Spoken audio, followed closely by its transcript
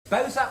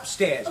Both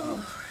upstairs.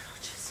 Oh,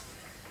 Rodgers.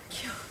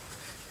 You.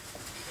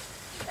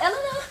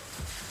 Elinor!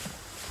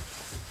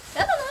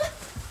 Elinor!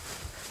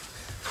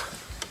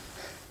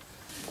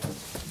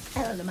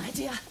 Elinor, my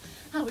dear.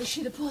 How is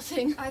she, the poor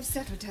thing? I've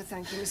settled her,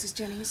 thank you, Mrs.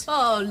 Jennings.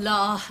 Oh,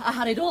 la. I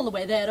hurried all the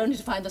way there only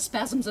to find the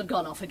spasms had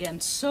gone off again.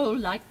 So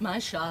like my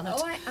Charlotte.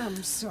 Oh, I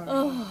am sorry.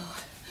 Oh,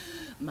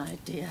 my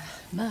dear,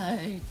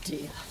 my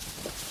dear.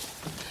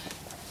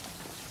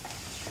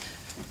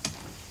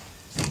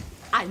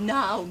 I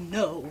now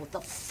know the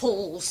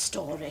full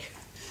story.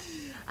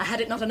 I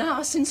had it not an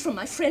hour since from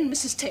my friend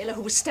Mrs. Taylor,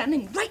 who was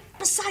standing right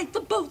beside the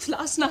boat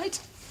last night.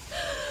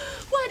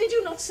 Why did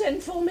you not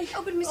send for me?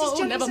 Oh, but Mrs.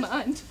 Jennings... never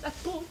mind. That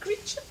poor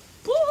creature.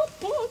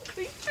 Poor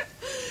creature.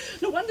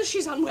 No wonder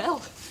she's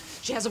unwell.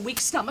 She has a weak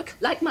stomach,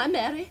 like my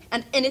Mary,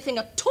 and anything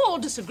at all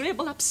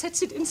disagreeable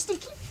upsets it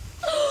instantly.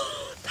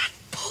 Oh, that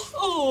poor...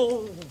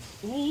 Oh,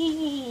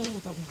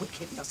 the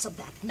wickedness of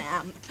that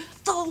man.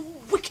 The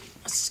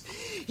wickedness.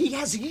 He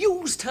has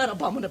used her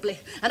abominably,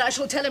 and I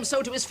shall tell him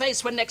so to his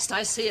face when next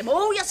I see him.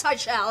 Oh, yes, I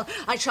shall.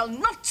 I shall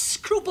not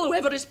scruple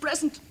whoever is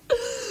present.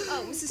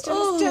 Oh, Mrs.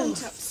 Jennings,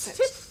 don't upset.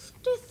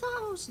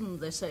 50,000,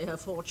 they say her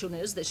fortune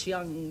is, this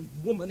young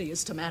woman he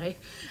is to marry.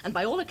 And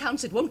by all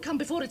accounts, it won't come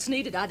before it's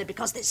needed either,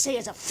 because they say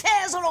his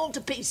affairs are all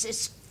to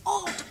pieces.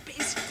 All to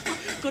pieces. Oh,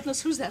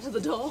 goodness, who's that at the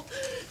door?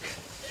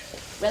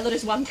 Well, there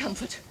is one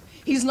comfort.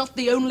 He's not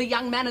the only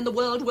young man in the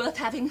world worth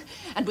having,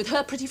 and with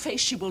her pretty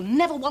face, she will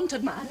never want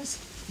admirers.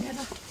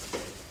 Never.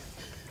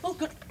 Oh,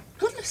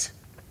 goodness.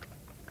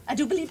 I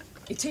do believe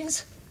it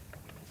is.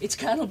 It's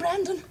Colonel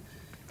Brandon.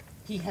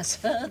 He has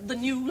heard the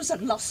news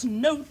and lost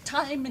no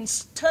time in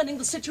turning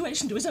the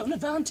situation to his own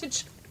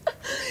advantage.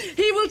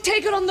 He will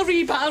take her on the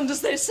rebound,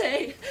 as they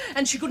say,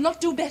 and she could not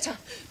do better.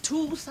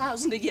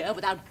 2,000 a year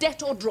without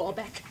debt or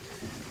drawback.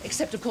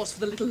 Except, of course,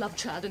 for the little love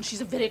child, and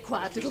she's a very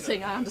quiet little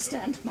thing, I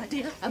understand. My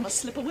dear, I must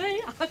slip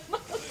away. I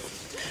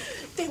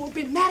must. They will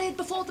be married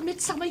before the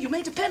midsummer, you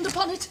may depend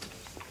upon it.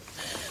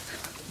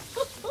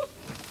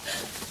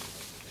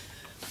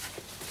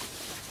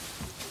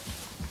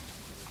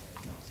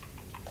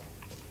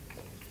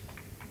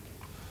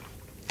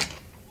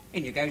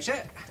 In you go,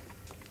 sir.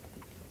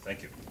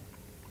 Thank you.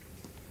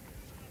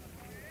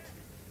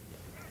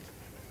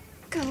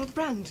 Colonel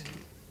Brandon.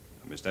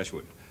 Miss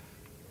Dashwood,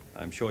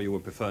 I'm sure you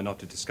would prefer not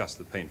to discuss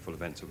the painful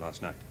events of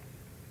last night.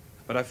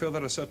 But I feel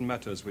there are certain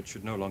matters which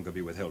should no longer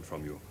be withheld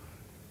from you.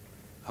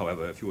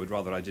 However, if you would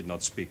rather I did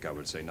not speak, I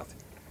will say nothing.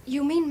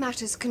 You mean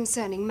matters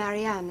concerning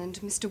Marianne and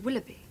Mr.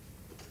 Willoughby?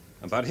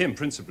 About him,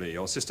 principally,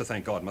 your sister,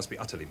 thank God, must be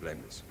utterly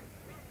blameless.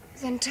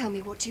 Then tell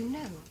me what you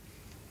know.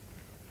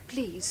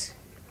 Please.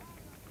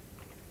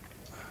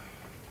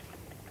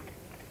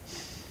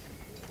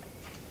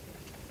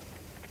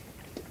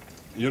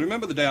 You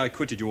remember the day I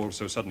quitted you all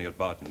so suddenly at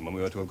Barton, when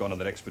we were to have gone on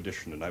that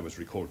expedition and I was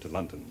recalled to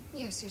London?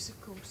 Yes, yes, of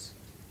course.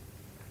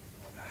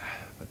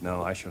 But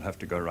now I shall have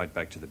to go right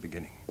back to the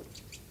beginning.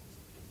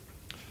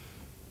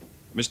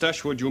 Miss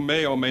Dashwood, you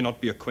may or may not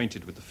be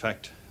acquainted with the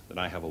fact that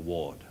I have a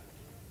ward,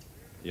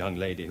 a young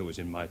lady who is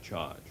in my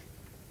charge.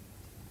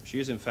 She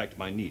is, in fact,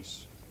 my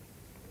niece,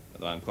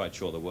 although I'm quite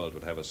sure the world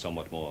would have us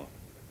somewhat more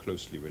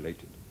closely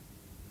related.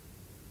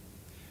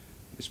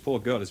 This poor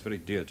girl is very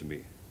dear to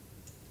me.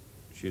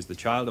 She is the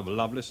child of a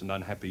loveless and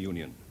unhappy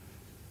union.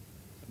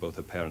 Both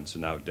her parents are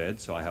now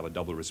dead, so I have a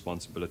double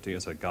responsibility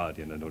as her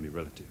guardian and only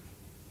relative.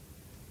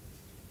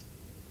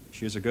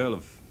 She is a girl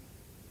of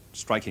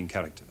striking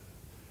character,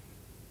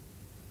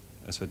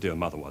 as her dear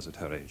mother was at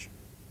her age.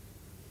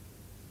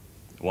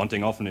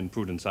 Wanting often in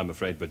prudence, I'm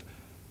afraid, but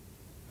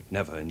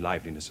never in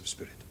liveliness of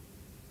spirit.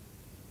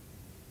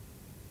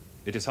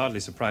 It is hardly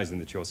surprising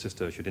that your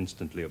sister should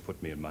instantly have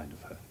put me in mind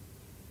of her.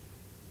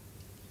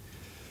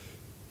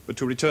 But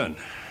to return,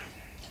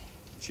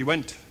 she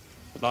went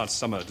last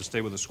summer to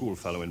stay with a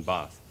schoolfellow in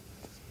Bath.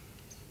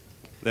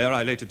 There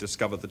I later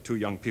discovered that two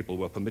young people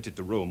were permitted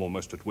to roam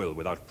almost at will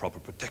without proper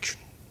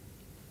protection.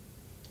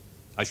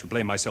 I shall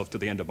blame myself to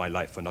the end of my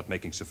life for not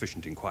making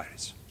sufficient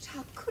inquiries. But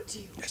how could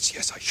you?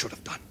 Yes, I should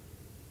have done.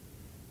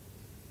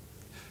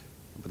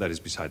 But that is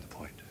beside the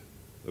point.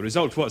 The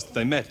result was that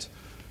they met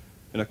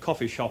in a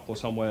coffee shop or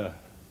somewhere,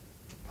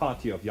 a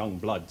party of young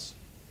bloods,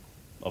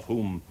 of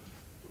whom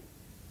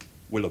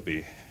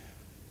Willoughby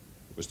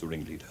was the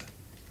ringleader.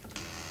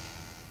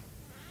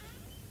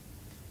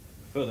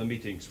 Further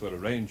meetings were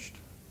arranged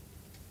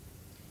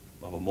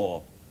of a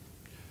more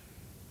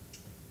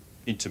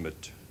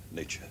intimate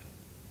nature.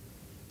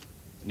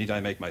 Need I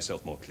make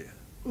myself more clear?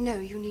 No,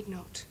 you need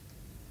not.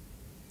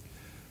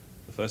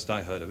 The first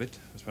I heard of it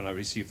was when I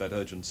received that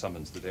urgent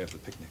summons the day of the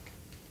picnic.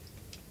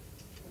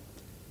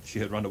 She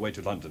had run away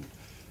to London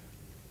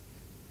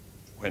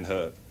when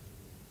her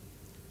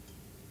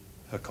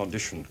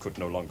condition could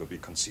no longer be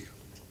concealed.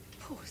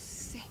 Poor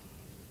thing.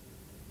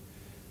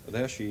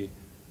 There she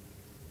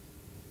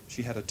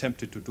had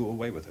attempted to do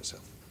away with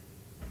herself.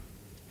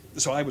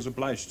 So I was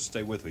obliged to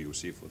stay with her, you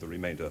see, for the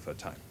remainder of her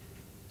time.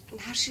 And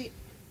how she...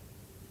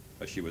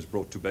 She was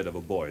brought to bed of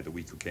a boy the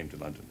week you came to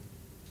London.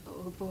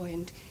 Oh, boy,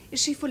 and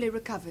is she fully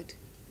recovered?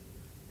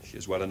 She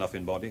is well enough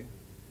in body,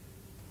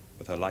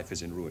 but her life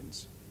is in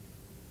ruins.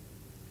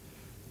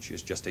 She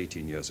is just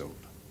 18 years old.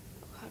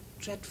 How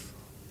dreadful.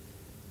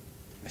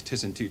 It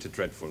is indeed a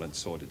dreadful and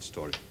sordid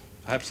story.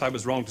 Perhaps I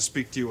was wrong to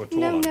speak to you at all.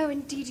 No, no,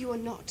 indeed you are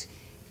not.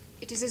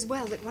 It is as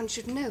well that one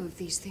should know of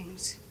these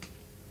things.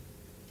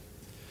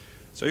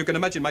 So you can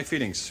imagine my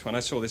feelings when I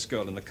saw this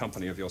girl in the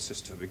company of your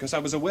sister, because I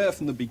was aware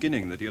from the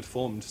beginning that he had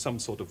formed some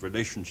sort of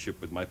relationship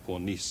with my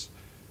poor niece,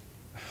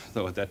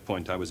 though at that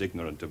point I was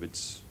ignorant of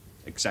its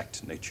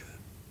exact nature.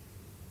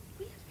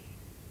 Really?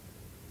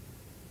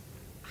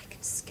 I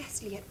can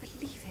scarcely yet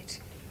believe it.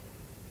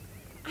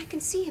 I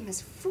can see him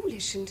as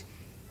foolish and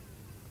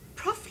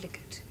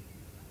profligate,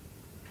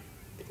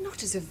 but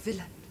not as a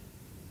villain.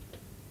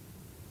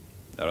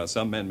 There are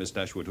some men, Miss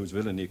Dashwood, whose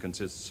villainy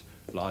consists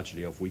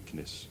largely of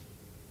weakness.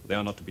 They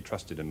are not to be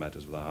trusted in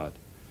matters of the heart.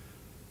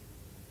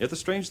 Yet the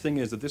strange thing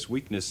is that this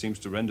weakness seems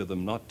to render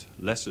them not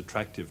less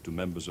attractive to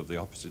members of the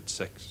opposite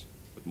sex,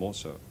 but more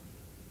so.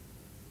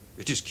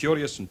 It is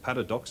curious and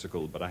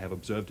paradoxical, but I have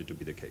observed it to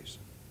be the case.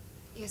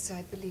 Yes,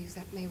 I believe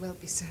that may well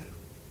be so.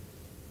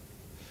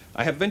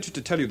 I have ventured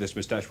to tell you this,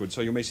 Miss Dashwood,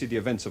 so you may see the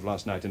events of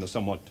last night in a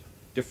somewhat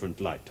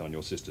different light on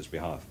your sister's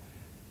behalf.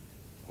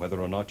 Whether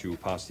or not you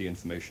pass the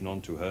information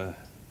on to her,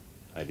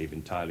 I leave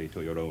entirely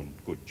to your own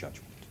good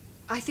judgment.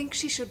 I think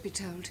she should be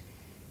told.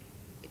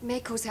 It may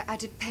cause her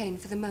added pain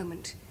for the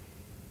moment,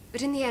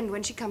 but in the end,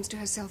 when she comes to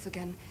herself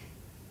again,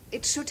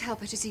 it should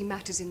help her to see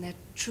matters in their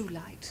true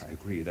light. I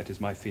agree. That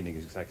is my feeling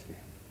exactly.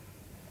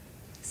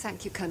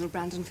 Thank you, Colonel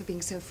Brandon, for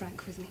being so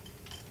frank with me.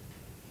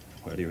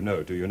 Well, you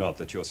know, do you not,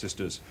 that your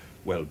sister's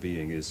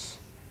well-being is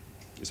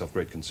of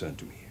great concern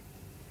to me?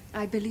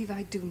 I believe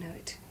I do know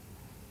it,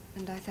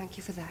 and I thank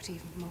you for that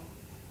even more.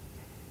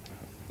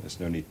 There's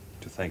no need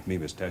to thank me,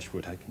 Miss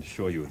Dashwood. I can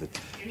assure you that...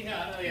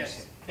 Yeah, oh,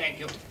 yes, thank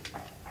you.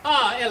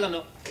 Ah,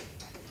 Elinor.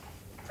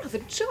 Brother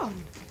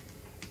John,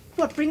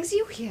 what brings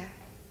you here?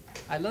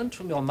 I learnt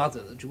from your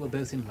mother that you were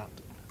both in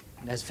London.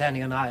 And as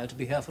Fanny and I are to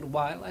be here for a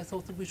while, I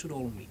thought that we should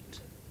all meet.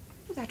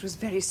 Well, that was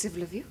very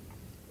civil of you.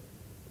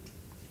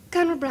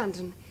 Colonel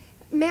Brandon,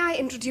 may I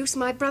introduce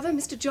my brother,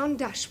 Mr. John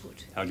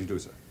Dashwood? How do you do,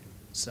 sir?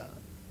 Sir.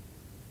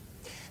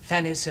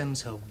 Fanny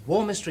sends her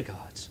warmest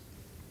regards.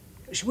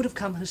 She would have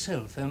come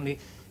herself, only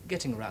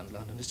getting around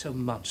London is so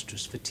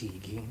monstrous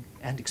fatiguing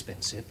and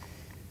expensive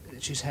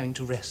that she's having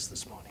to rest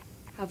this morning.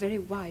 How very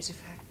wise of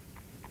her.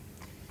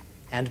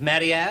 And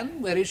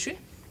Marianne, where is she?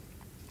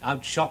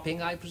 Out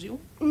shopping, I presume?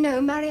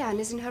 No, Marianne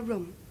is in her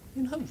room.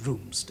 In her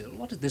room still?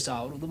 What at this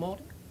hour of the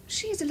morning?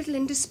 She is a little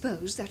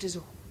indisposed, that is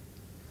all.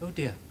 Oh,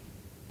 dear.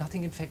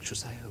 Nothing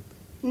infectious, I hope.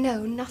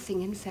 No,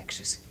 nothing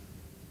infectious.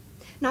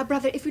 Now,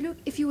 brother, if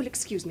you will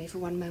excuse me for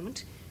one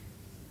moment.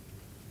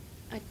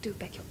 I do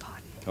beg your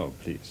pardon. Oh,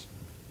 please.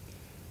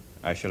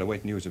 I shall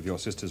await news of your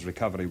sister's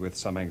recovery with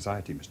some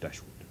anxiety, Miss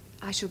Dashwood.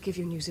 I shall give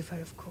you news of her,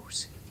 of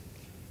course.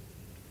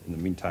 In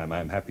the meantime, I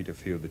am happy to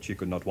feel that she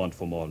could not want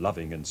for more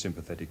loving and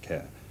sympathetic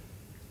care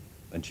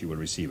than she will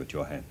receive at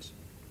your hands.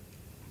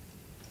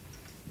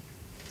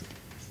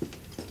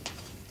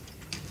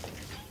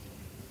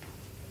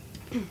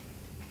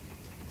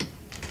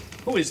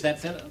 Who is that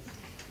fellow?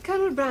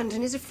 Colonel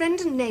Brandon is a friend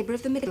and neighbour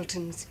of the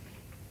Middletons.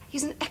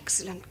 He's an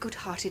excellent,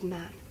 good-hearted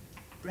man.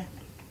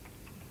 Brandon.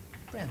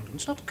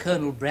 Brandon's not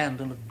Colonel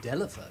Brandon of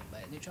Delaford, by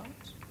any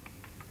chance?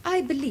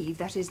 I believe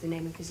that is the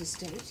name of his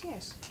estate,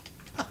 yes.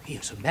 Oh, he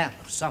is a man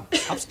of some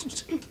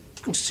substance.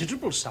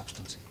 Considerable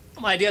substance.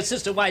 My dear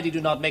sister, why did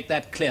you not make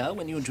that clear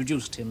when you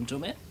introduced him to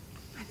me?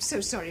 I'm so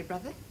sorry,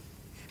 brother.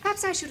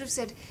 Perhaps I should have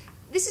said,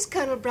 this is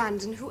Colonel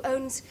Brandon, who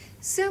owns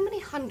so many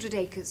 100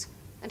 acres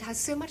and has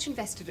so much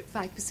invested at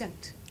 5%.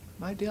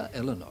 My dear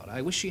Elinor,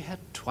 I wish he had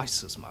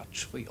twice as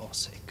much for your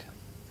sake.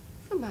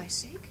 For my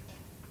sake?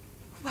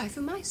 Why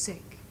for my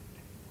sake?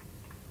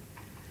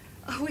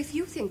 Oh, if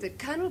you think that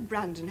Colonel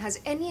Brandon has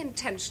any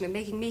intention of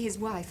making me his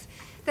wife,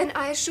 then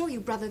I assure you,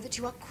 brother, that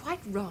you are quite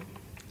wrong.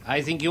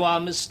 I think you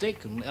are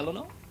mistaken,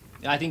 Elinor.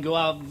 I think you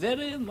are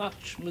very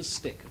much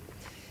mistaken.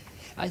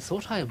 I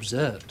thought I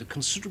observed a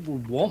considerable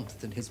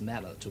warmth in his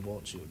manner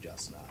towards you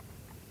just now.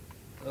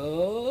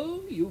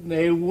 Oh, you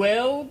may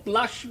well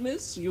blush,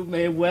 miss. You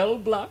may well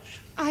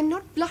blush. I'm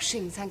not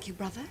blushing, thank you,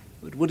 brother.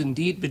 It would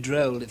indeed be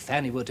droll if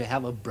Fanny were to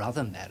have a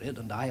brother married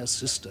and I a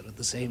sister at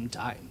the same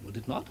time, would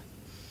it not?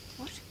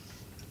 What?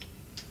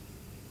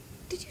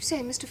 Did you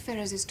say Mr.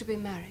 Ferrers is to be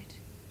married?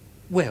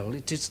 Well,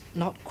 it is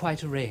not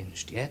quite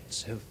arranged yet,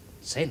 so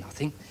say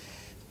nothing.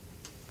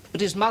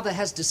 But his mother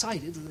has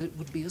decided that it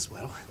would be as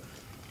well.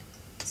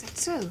 Is that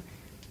so?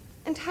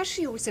 And has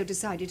she also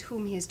decided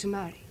whom he is to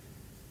marry?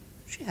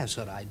 She has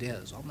her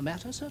ideas on the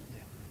matter,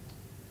 certainly.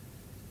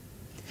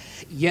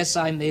 Yes,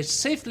 I may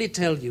safely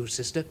tell you,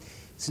 sister,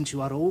 since you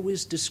are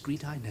always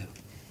discreet, I know.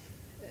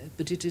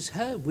 But it is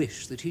her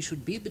wish that he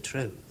should be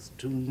betrothed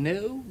to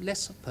no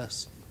less a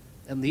person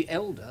than the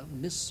elder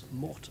Miss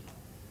Morton.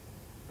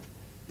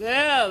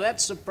 There,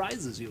 that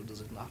surprises you, does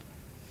it not?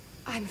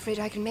 I'm afraid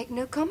I can make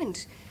no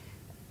comment,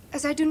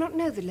 as I do not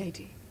know the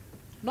lady.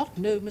 Not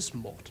know Miss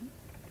Morton?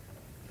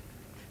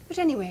 But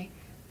anyway,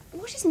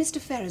 what is Mr.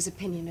 Ferrers'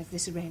 opinion of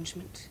this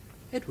arrangement?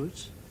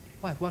 Edwards,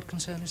 Why, what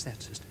concern is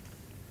that, sister?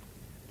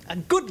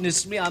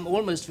 Goodness me, I'm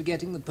almost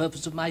forgetting the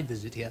purpose of my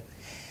visit here.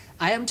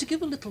 I am to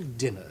give a little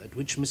dinner at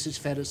which Mrs.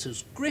 Ferris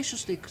has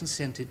graciously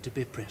consented to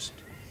be present.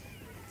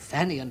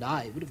 Fanny and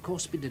I would, of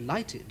course, be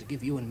delighted to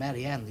give you and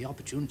Marianne the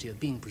opportunity of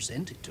being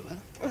presented to her.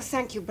 Oh,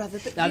 thank you, brother,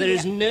 but Now, there really,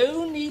 is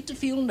no need to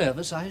feel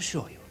nervous, I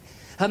assure you.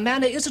 Her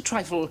manner is a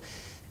trifle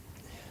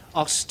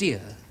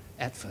austere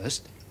at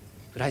first,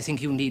 but I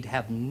think you need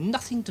have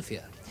nothing to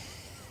fear,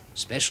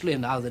 especially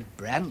now that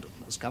Brandon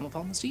has come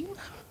upon the scene.